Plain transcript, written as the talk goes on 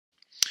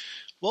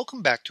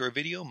Welcome back to our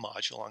video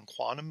module on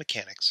quantum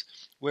mechanics,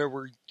 where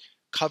we're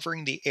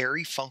covering the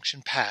Airy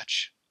function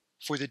patch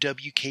for the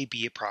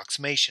WKB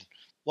approximation.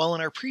 While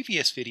in our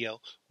previous video,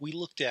 we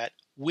looked at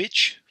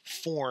which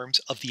forms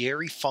of the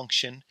Airy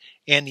function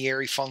and the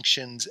Airy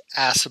function's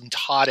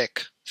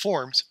asymptotic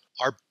forms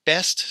are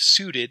best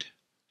suited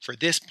for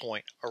this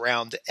point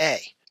around A.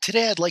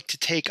 Today I'd like to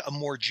take a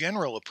more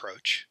general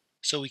approach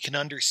so we can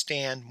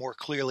understand more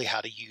clearly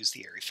how to use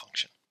the Airy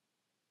function.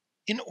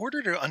 In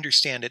order to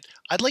understand it,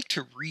 I'd like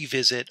to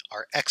revisit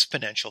our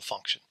exponential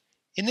function.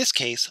 In this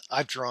case,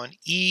 I've drawn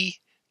e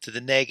to the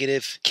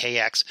negative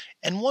kx,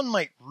 and one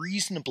might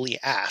reasonably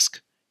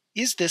ask,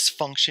 is this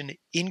function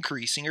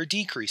increasing or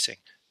decreasing?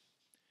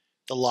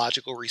 The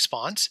logical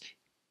response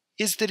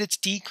is that it's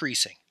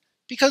decreasing,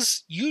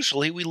 because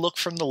usually we look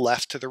from the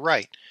left to the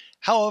right.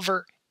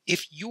 However,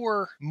 if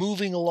you're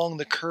moving along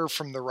the curve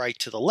from the right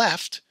to the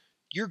left,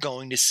 you're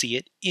going to see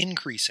it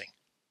increasing.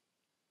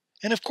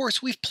 And of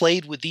course, we've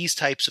played with these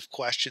types of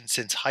questions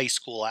since high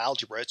school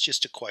algebra. It's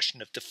just a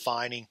question of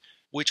defining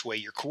which way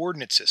your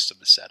coordinate system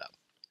is set up.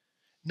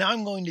 Now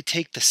I'm going to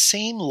take the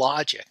same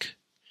logic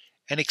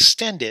and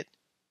extend it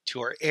to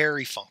our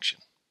Airy function.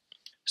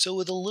 So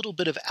with a little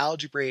bit of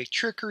algebraic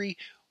trickery,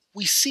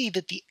 we see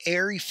that the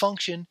Airy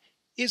function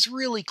is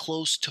really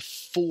close to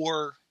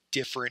 4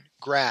 different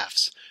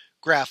graphs.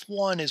 Graph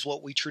 1 is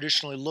what we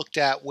traditionally looked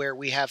at, where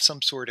we have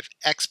some sort of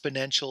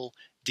exponential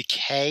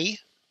decay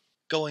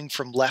going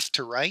from left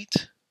to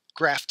right.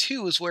 Graph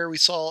 2 is where we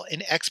saw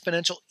an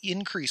exponential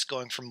increase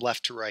going from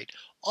left to right.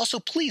 Also,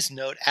 please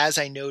note, as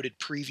I noted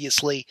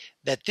previously,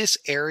 that this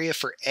area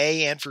for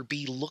A and for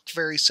B look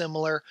very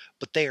similar,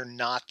 but they are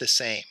not the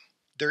same.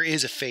 There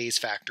is a phase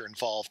factor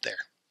involved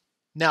there.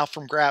 Now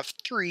from graph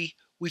 3,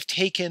 we've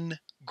taken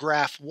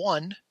graph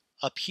 1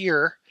 up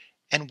here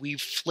and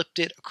we've flipped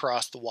it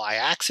across the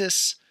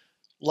y-axis.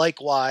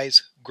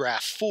 Likewise,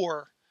 graph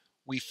 4,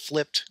 we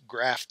flipped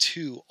graph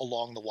 2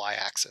 along the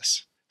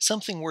y-axis.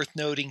 Something worth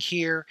noting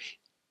here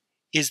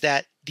is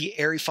that the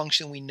Airy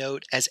function we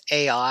note as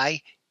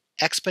AI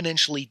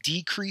exponentially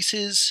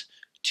decreases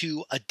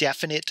to a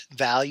definite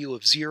value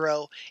of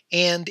 0.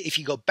 And if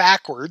you go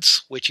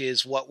backwards, which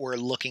is what we're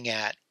looking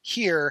at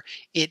here,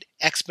 it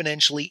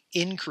exponentially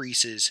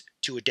increases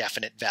to a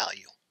definite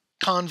value.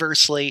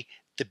 Conversely,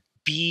 the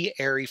B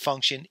Airy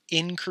function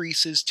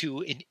increases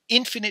to an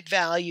infinite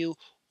value,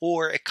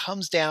 or it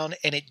comes down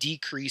and it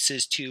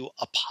decreases to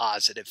a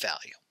positive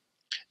value.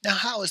 Now,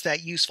 how is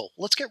that useful?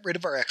 Let's get rid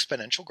of our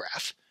exponential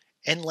graph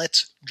and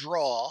let's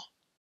draw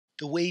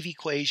the wave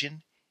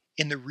equation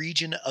in the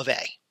region of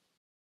A.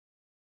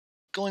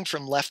 Going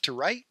from left to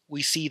right,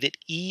 we see that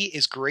E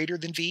is greater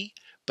than V,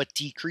 but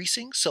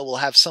decreasing, so we'll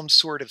have some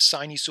sort of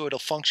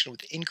sinusoidal function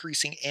with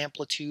increasing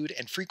amplitude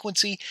and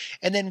frequency.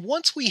 And then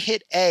once we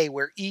hit A,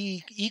 where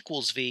E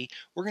equals V,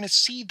 we're going to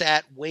see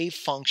that wave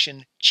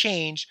function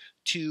change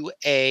to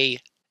a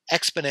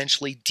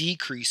exponentially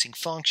decreasing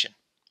function,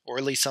 or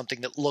at least something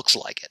that looks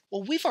like it.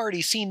 Well, we've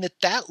already seen that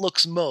that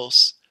looks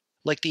most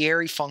like the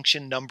Airy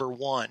function number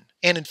 1.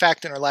 And in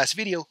fact, in our last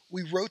video,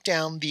 we wrote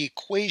down the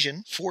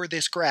equation for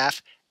this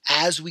graph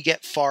as we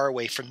get far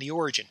away from the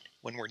origin.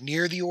 When we're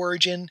near the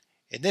origin,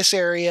 in this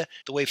area,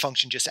 the wave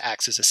function just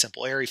acts as a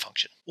simple Airy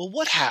function. Well,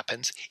 what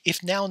happens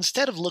if now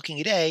instead of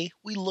looking at A,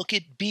 we look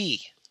at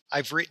B?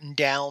 I've written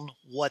down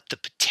what the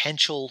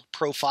potential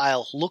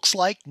profile looks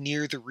like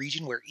near the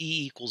region where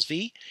E equals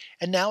V,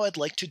 and now I'd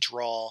like to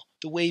draw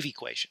the wave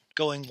equation.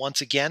 Going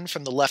once again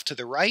from the left to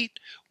the right,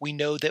 we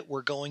know that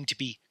we're going to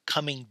be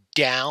coming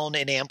down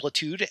in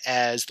amplitude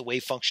as the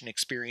wave function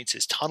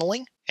experiences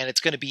tunneling, and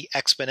it's going to be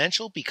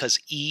exponential because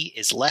E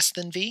is less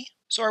than V.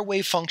 So our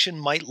wave function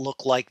might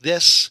look like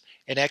this,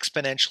 an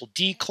exponential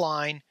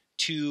decline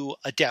to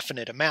a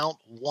definite amount.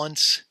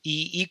 Once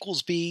E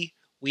equals B,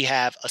 we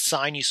have a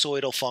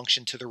sinusoidal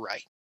function to the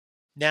right.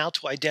 Now,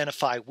 to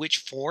identify which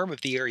form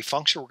of the Airy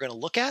function we're going to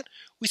look at,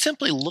 we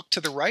simply look to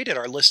the right at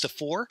our list of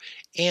 4,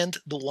 and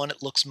the one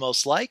it looks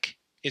most like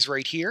is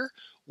right here,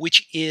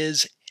 which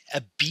is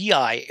a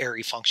BI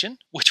Airy function,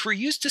 which we're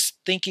used to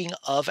thinking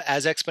of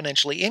as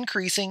exponentially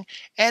increasing,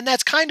 and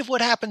that's kind of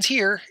what happens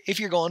here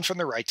if you're going from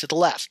the right to the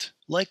left.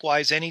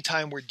 Likewise,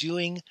 anytime we're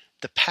doing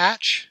the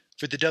patch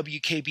for the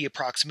WKB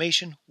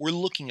approximation, we're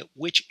looking at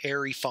which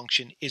Airy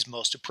function is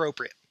most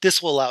appropriate. This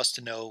will allow us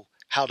to know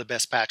how to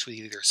best patch with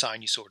either a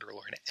sinusoidal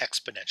or an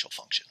exponential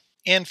function.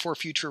 And for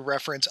future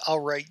reference, I'll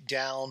write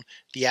down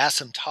the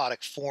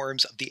asymptotic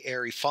forms of the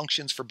Airy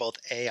functions for both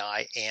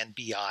AI and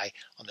BI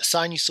on the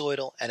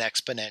sinusoidal and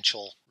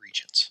exponential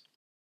regions.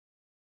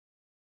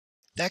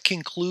 That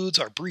concludes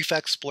our brief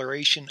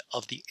exploration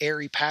of the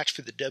Airy patch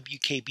for the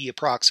WKB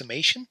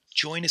approximation.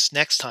 Join us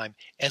next time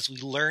as we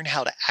learn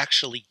how to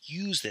actually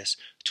use this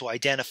to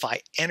identify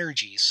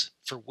energies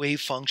for wave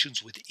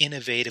functions with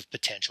innovative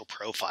potential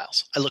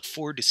profiles. I look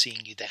forward to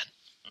seeing you then.